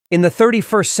In the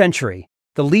 31st century,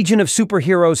 the Legion of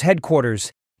Superheroes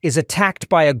headquarters is attacked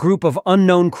by a group of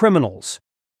unknown criminals.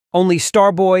 Only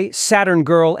Starboy, Saturn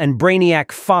Girl, and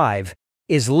Brainiac 5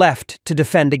 is left to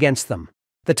defend against them.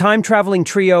 The time-traveling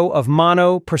trio of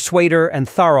Mano, Persuader, and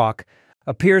Tharok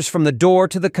appears from the door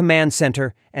to the command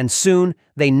center, and soon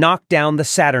they knock down the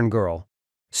Saturn Girl.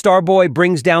 Starboy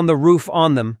brings down the roof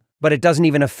on them, but it doesn't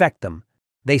even affect them.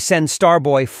 They send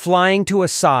Starboy flying to a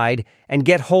side and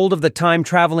get hold of the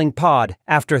time-traveling pod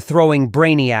after throwing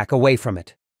Brainiac away from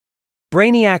it.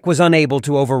 Brainiac was unable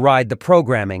to override the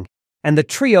programming, and the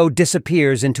trio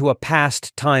disappears into a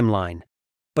past timeline.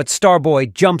 But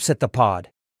Starboy jumps at the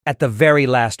pod at the very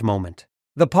last moment.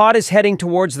 The pod is heading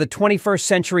towards the 21st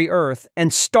century Earth, and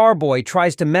Starboy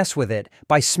tries to mess with it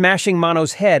by smashing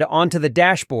Mano's head onto the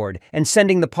dashboard and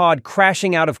sending the pod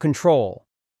crashing out of control.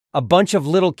 A bunch of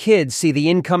little kids see the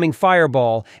incoming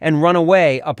fireball and run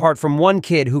away, apart from one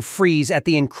kid who frees at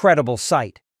the incredible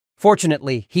sight.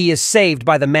 Fortunately, he is saved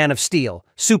by the Man of Steel,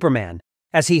 Superman,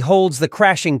 as he holds the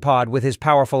crashing pod with his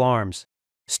powerful arms.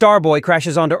 Starboy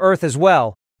crashes onto Earth as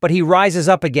well, but he rises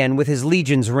up again with his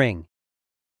Legion's ring.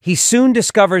 He soon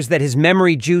discovers that his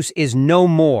memory juice is no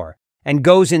more and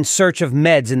goes in search of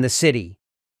meds in the city.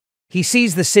 He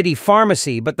sees the city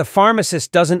pharmacy, but the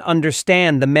pharmacist doesn't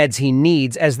understand the meds he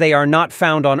needs as they are not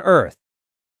found on Earth.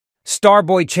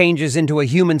 Starboy changes into a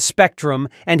human spectrum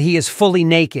and he is fully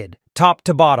naked, top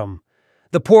to bottom.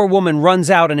 The poor woman runs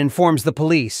out and informs the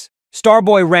police.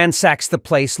 Starboy ransacks the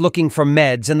place looking for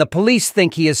meds, and the police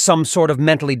think he is some sort of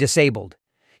mentally disabled.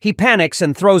 He panics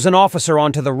and throws an officer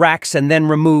onto the racks and then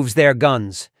removes their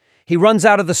guns. He runs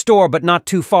out of the store, but not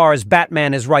too far, as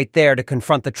Batman is right there to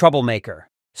confront the troublemaker.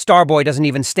 Starboy doesn't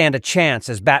even stand a chance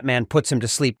as Batman puts him to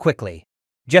sleep quickly.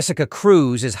 Jessica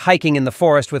Cruz is hiking in the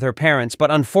forest with her parents,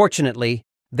 but unfortunately,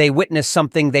 they witness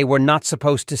something they were not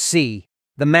supposed to see.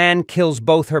 The man kills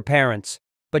both her parents,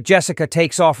 but Jessica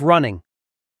takes off running.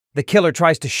 The killer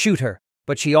tries to shoot her,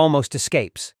 but she almost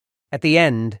escapes. At the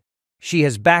end, she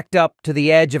has backed up to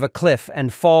the edge of a cliff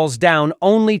and falls down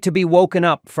only to be woken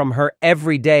up from her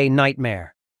everyday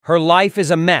nightmare. Her life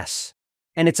is a mess,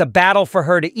 and it's a battle for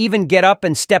her to even get up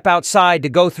and step outside to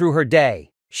go through her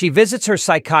day. She visits her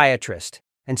psychiatrist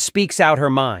and speaks out her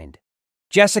mind.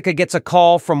 Jessica gets a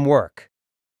call from work,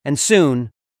 and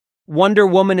soon, Wonder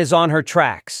Woman is on her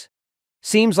tracks.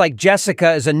 Seems like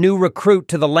Jessica is a new recruit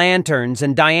to the Lanterns,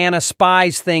 and Diana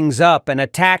spies things up and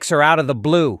attacks her out of the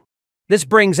blue. This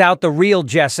brings out the real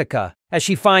Jessica as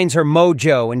she finds her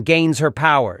mojo and gains her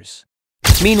powers.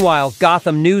 Meanwhile,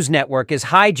 Gotham News Network is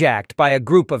hijacked by a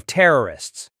group of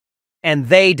terrorists, and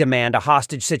they demand a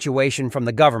hostage situation from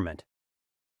the government.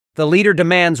 The leader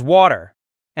demands water,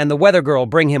 and the Weather Girl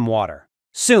bring him water.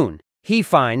 Soon, he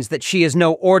finds that she is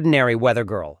no ordinary Weather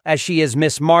Girl, as she is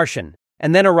Miss Martian,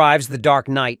 and then arrives the Dark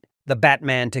Knight, the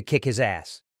Batman, to kick his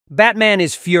ass. Batman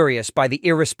is furious by the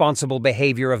irresponsible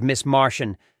behavior of Miss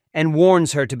Martian and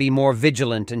warns her to be more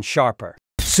vigilant and sharper.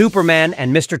 Superman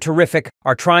and Mr. Terrific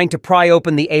are trying to pry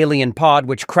open the alien pod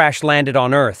which crash-landed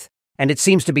on Earth, and it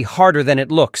seems to be harder than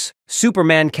it looks.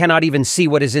 Superman cannot even see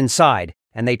what is inside,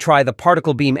 and they try the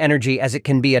particle beam energy as it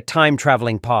can be a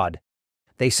time-traveling pod.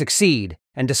 They succeed,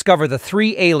 and discover the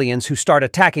 3 aliens who start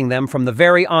attacking them from the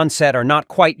very onset are not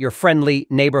quite your friendly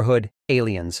neighborhood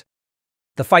aliens.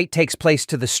 The fight takes place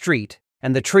to the street,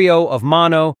 and the trio of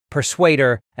Mano,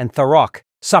 Persuader, and Tharok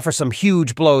suffer some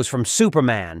huge blows from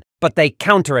Superman, but they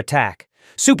counterattack.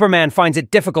 Superman finds it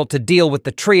difficult to deal with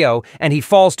the trio, and he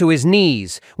falls to his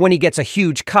knees when he gets a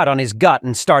huge cut on his gut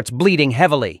and starts bleeding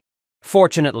heavily.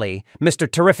 Fortunately,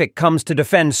 Mr. Terrific comes to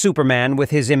defend Superman with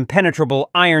his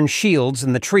impenetrable iron shields,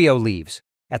 and the trio leaves.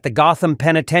 At the Gotham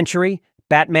Penitentiary,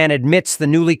 Batman admits the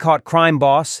newly caught crime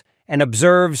boss and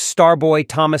observes Starboy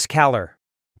Thomas Kaller.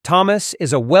 Thomas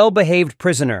is a well-behaved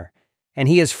prisoner, and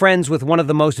he is friends with one of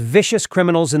the most vicious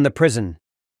criminals in the prison.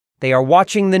 They are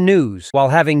watching the news while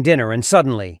having dinner, and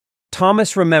suddenly,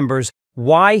 Thomas remembers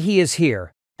why he is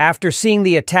here after seeing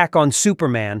the attack on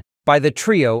Superman by the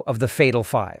trio of the Fatal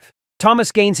Five.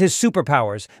 Thomas gains his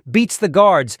superpowers, beats the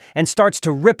guards, and starts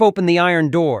to rip open the iron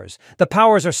doors. The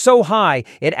powers are so high,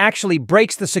 it actually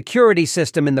breaks the security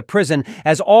system in the prison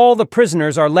as all the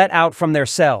prisoners are let out from their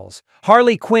cells.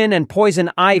 Harley Quinn and Poison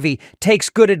Ivy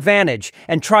takes good advantage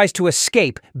and tries to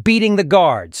escape, beating the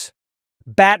guards.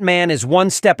 Batman is one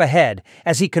step ahead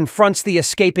as he confronts the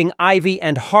escaping Ivy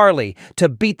and Harley to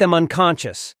beat them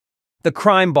unconscious. The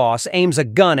crime boss aims a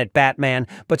gun at Batman,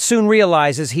 but soon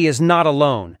realizes he is not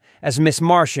alone, as Miss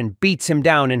Martian beats him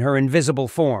down in her invisible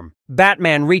form.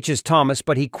 Batman reaches Thomas,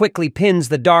 but he quickly pins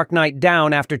the Dark Knight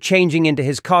down after changing into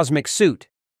his cosmic suit.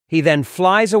 He then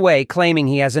flies away claiming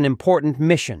he has an important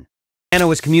mission.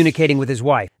 Mano is communicating with his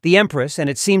wife, the Empress, and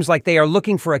it seems like they are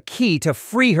looking for a key to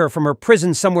free her from her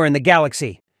prison somewhere in the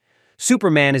galaxy.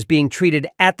 Superman is being treated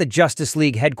at the Justice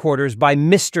League headquarters by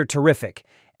Mr. Terrific,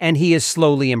 and he is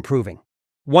slowly improving.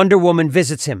 Wonder Woman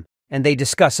visits him, and they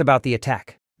discuss about the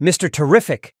attack. Mr.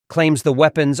 Terrific claims the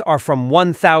weapons are from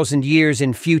 1,000 years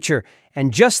in future,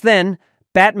 and just then,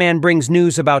 Batman brings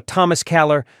news about Thomas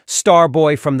Kaller,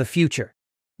 Starboy from the future.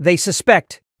 They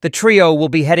suspect the trio will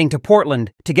be heading to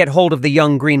Portland to get hold of the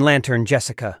young Green Lantern,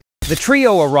 Jessica. The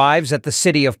trio arrives at the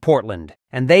city of Portland,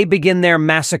 and they begin their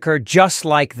massacre just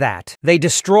like that. They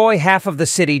destroy half of the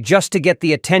city just to get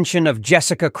the attention of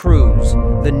Jessica Cruz,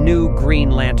 the new Green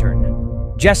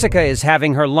Lantern. Jessica is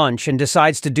having her lunch and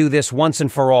decides to do this once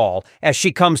and for all as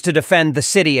she comes to defend the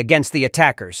city against the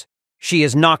attackers. She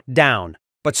is knocked down,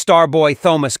 but Starboy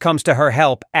Thomas comes to her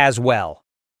help as well.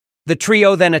 The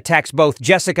trio then attacks both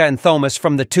Jessica and Thomas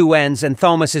from the two ends, and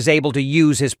Thomas is able to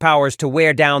use his powers to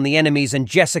wear down the enemies, and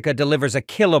Jessica delivers a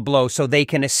killer blow so they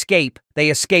can escape.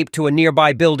 They escape to a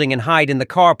nearby building and hide in the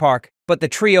car park, but the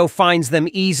trio finds them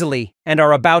easily and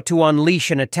are about to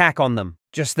unleash an attack on them.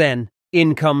 Just then,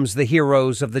 in comes the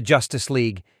heroes of the Justice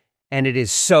League, and it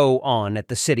is so on at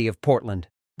the city of Portland.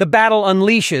 The battle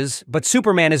unleashes, but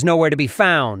Superman is nowhere to be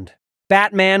found.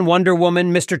 Batman, Wonder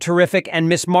Woman, Mr. Terrific, and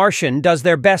Miss Martian does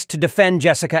their best to defend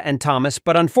Jessica and Thomas,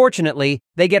 but unfortunately,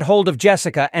 they get hold of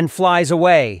Jessica and flies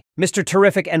away. Mr.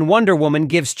 Terrific and Wonder Woman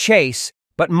gives chase,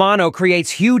 but Mano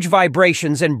creates huge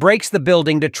vibrations and breaks the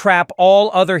building to trap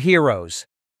all other heroes.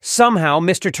 Somehow,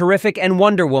 Mr. Terrific and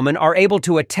Wonder Woman are able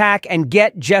to attack and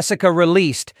get Jessica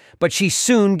released, but she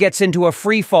soon gets into a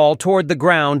free fall toward the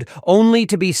ground, only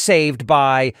to be saved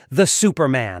by the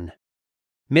Superman.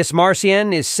 Miss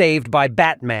Martian is saved by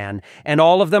Batman, and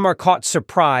all of them are caught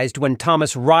surprised when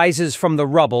Thomas rises from the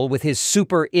rubble with his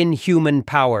super inhuman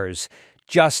powers.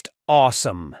 Just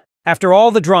awesome. After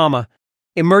all the drama,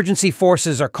 emergency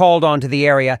forces are called onto the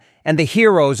area, and the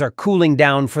heroes are cooling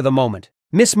down for the moment.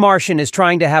 Miss Martian is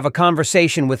trying to have a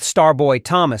conversation with Starboy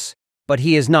Thomas, but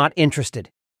he is not interested.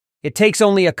 It takes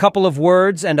only a couple of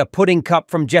words and a pudding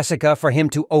cup from Jessica for him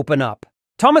to open up.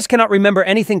 Thomas cannot remember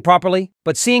anything properly,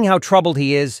 but seeing how troubled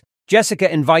he is,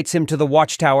 Jessica invites him to the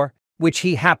watchtower, which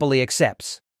he happily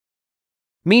accepts.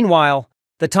 Meanwhile,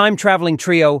 the time-traveling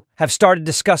trio have started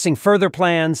discussing further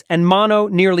plans, and Mano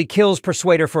nearly kills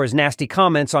Persuader for his nasty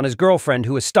comments on his girlfriend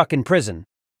who is stuck in prison.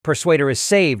 Persuader is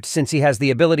saved since he has the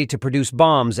ability to produce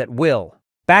bombs at will.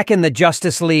 Back in the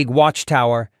Justice League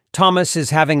watchtower, Thomas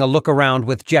is having a look around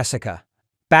with Jessica.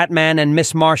 Batman and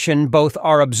Miss Martian both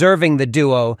are observing the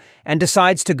duo and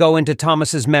decides to go into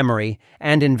Thomas's memory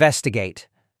and investigate.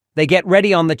 They get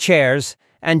ready on the chairs,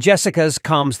 and Jessica's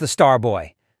calms the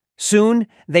Starboy. Soon,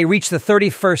 they reach the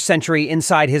 31st century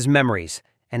inside his memories,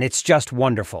 and it's just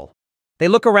wonderful. They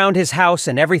look around his house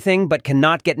and everything but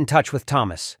cannot get in touch with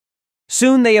Thomas.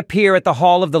 Soon they appear at the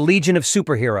Hall of the Legion of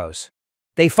Superheroes.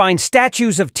 They find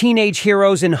statues of teenage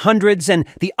heroes in hundreds, and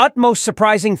the utmost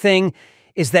surprising thing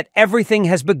is that everything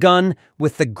has begun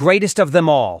with the greatest of them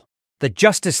all, the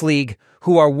Justice League,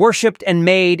 who are worshipped and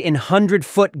made in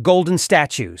 100-foot golden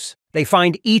statues. They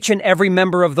find each and every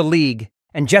member of the League,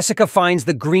 and Jessica finds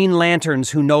the Green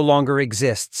Lanterns who no longer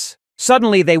exists.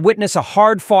 Suddenly, they witness a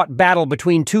hard-fought battle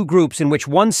between two groups in which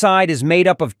one side is made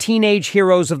up of teenage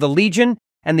heroes of the Legion,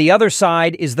 and the other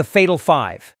side is the Fatal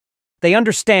Five. They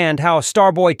understand how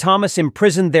Starboy Thomas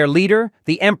imprisoned their leader,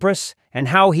 the Empress, and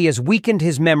how he has weakened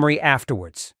his memory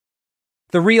afterwards.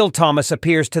 The real Thomas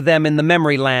appears to them in the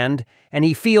memory land, and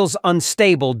he feels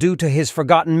unstable due to his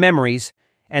forgotten memories,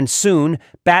 and soon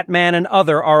Batman and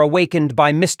others are awakened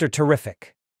by Mr.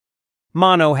 Terrific.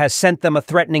 Mano has sent them a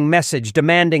threatening message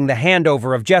demanding the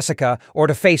handover of Jessica or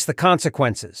to face the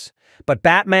consequences. But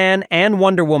Batman and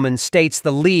Wonder Woman states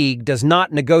the League does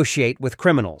not negotiate with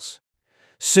criminals.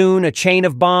 Soon a chain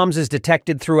of bombs is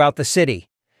detected throughout the city,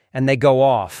 and they go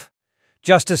off.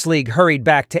 Justice League hurried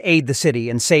back to aid the city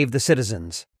and save the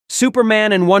citizens.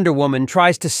 Superman and Wonder Woman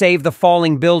tries to save the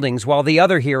falling buildings while the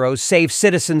other heroes save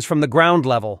citizens from the ground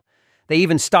level. They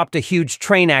even stopped a huge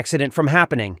train accident from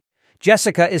happening.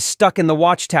 Jessica is stuck in the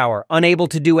watchtower, unable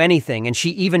to do anything, and she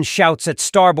even shouts at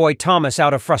Starboy Thomas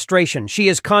out of frustration. She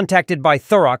is contacted by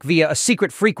Tharok via a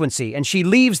secret frequency, and she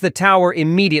leaves the tower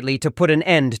immediately to put an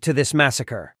end to this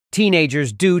massacre.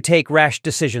 Teenagers do take rash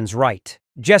decisions right.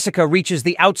 Jessica reaches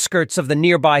the outskirts of the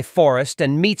nearby forest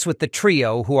and meets with the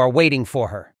trio who are waiting for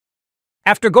her.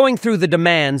 After going through the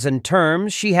demands and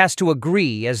terms, she has to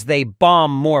agree as they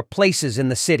bomb more places in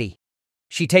the city.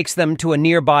 She takes them to a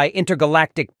nearby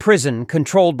intergalactic prison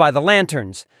controlled by the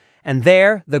Lanterns, and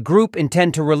there, the group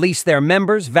intend to release their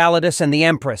members, Validus and the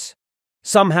Empress.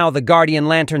 Somehow the Guardian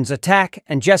Lanterns attack,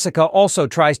 and Jessica also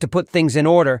tries to put things in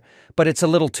order, but it's a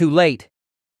little too late.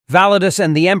 Validus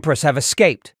and the Empress have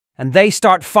escaped, and they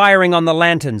start firing on the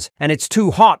lanterns, and it's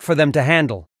too hot for them to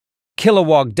handle.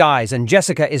 Kilowog dies, and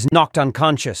Jessica is knocked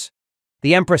unconscious.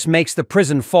 The Empress makes the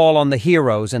prison fall on the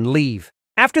heroes and leave.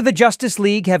 After the Justice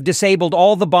League have disabled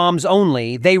all the bombs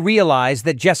only, they realize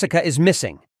that Jessica is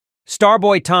missing.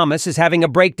 Starboy Thomas is having a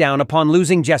breakdown upon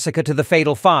losing Jessica to the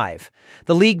Fatal Five.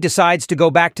 The League decides to go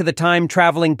back to the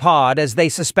time-traveling pod as they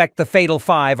suspect the Fatal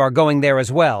Five are going there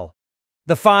as well.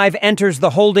 The Five enters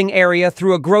the holding area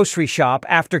through a grocery shop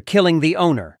after killing the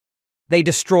owner. They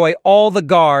destroy all the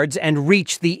guards and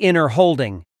reach the inner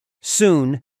holding.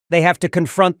 Soon, they have to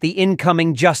confront the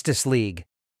incoming Justice League.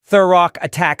 Tharok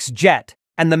attacks Jet,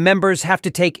 and the members have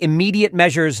to take immediate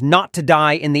measures not to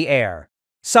die in the air.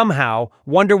 Somehow,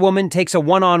 Wonder Woman takes a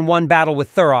one-on-one battle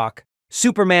with Tharok,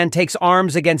 Superman takes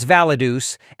arms against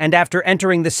Validus, and after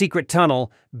entering the secret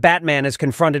tunnel, Batman is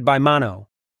confronted by Mano.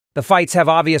 The fights have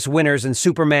obvious winners, and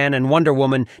Superman and Wonder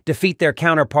Woman defeat their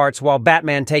counterparts while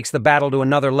Batman takes the battle to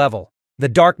another level. The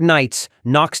Dark Knights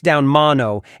knocks down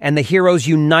Mano, and the heroes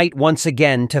unite once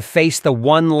again to face the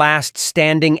one last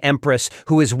standing Empress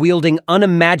who is wielding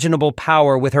unimaginable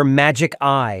power with her magic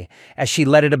eye, as she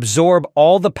let it absorb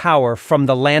all the power from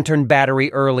the lantern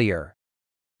battery earlier.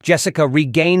 Jessica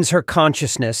regains her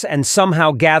consciousness and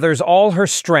somehow gathers all her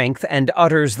strength and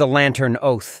utters the lantern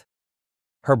oath.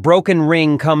 Her broken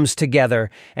ring comes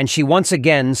together, and she once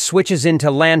again switches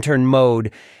into lantern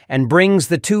mode and brings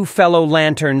the two fellow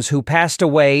lanterns who passed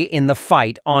away in the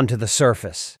fight onto the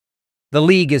surface. The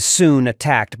League is soon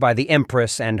attacked by the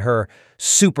Empress and her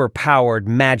super-powered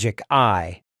magic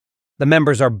eye. The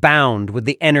members are bound with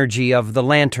the energy of the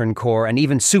Lantern Corps, and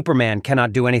even Superman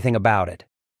cannot do anything about it.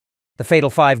 The Fatal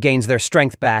Five gains their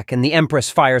strength back, and the Empress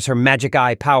fires her magic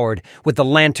eye powered with the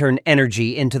lantern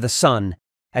energy into the sun,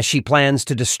 as she plans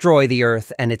to destroy the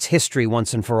Earth and its history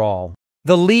once and for all.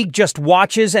 The League just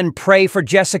watches and pray for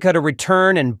Jessica to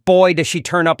return, and boy does she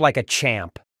turn up like a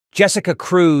champ. Jessica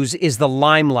Cruz is the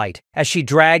limelight as she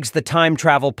drags the time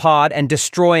travel pod and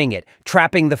destroying it,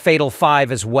 trapping the Fatal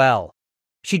Five as well.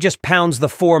 She just pounds the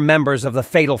four members of the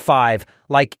Fatal Five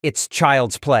like it's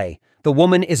child's play. The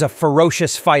woman is a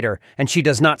ferocious fighter, and she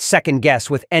does not second guess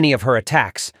with any of her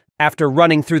attacks. After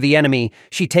running through the enemy,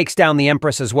 she takes down the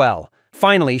Empress as well.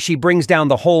 Finally, she brings down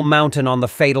the whole mountain on the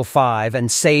Fatal Five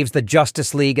and saves the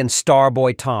Justice League and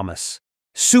Starboy Thomas.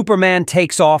 Superman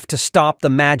takes off to stop the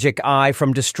magic eye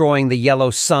from destroying the yellow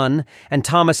sun, and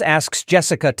Thomas asks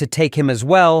Jessica to take him as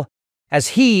well. As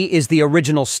he is the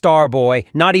original Starboy,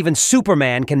 not even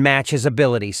Superman can match his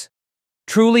abilities.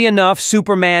 Truly enough,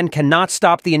 Superman cannot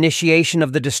stop the initiation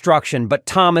of the destruction, but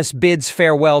Thomas bids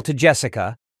farewell to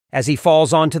Jessica as he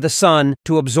falls onto the sun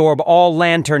to absorb all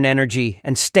lantern energy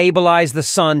and stabilize the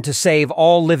sun to save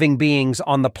all living beings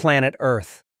on the planet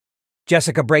Earth.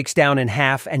 Jessica breaks down in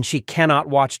half, and she cannot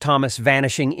watch Thomas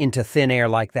vanishing into thin air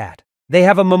like that. They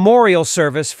have a memorial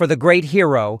service for the great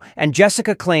hero, and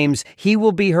Jessica claims he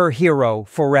will be her hero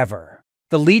forever.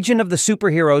 The Legion of the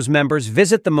Superheroes members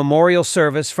visit the memorial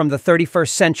service from the 31st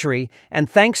century, and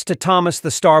thanks to Thomas the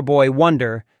Starboy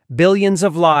Wonder, billions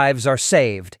of lives are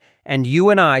saved, and you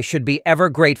and I should be ever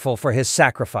grateful for his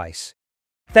sacrifice.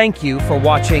 Thank you for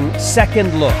watching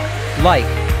Second Look. Like,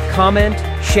 comment,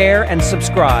 share, and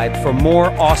subscribe for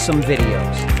more awesome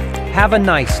videos. Have a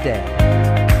nice day.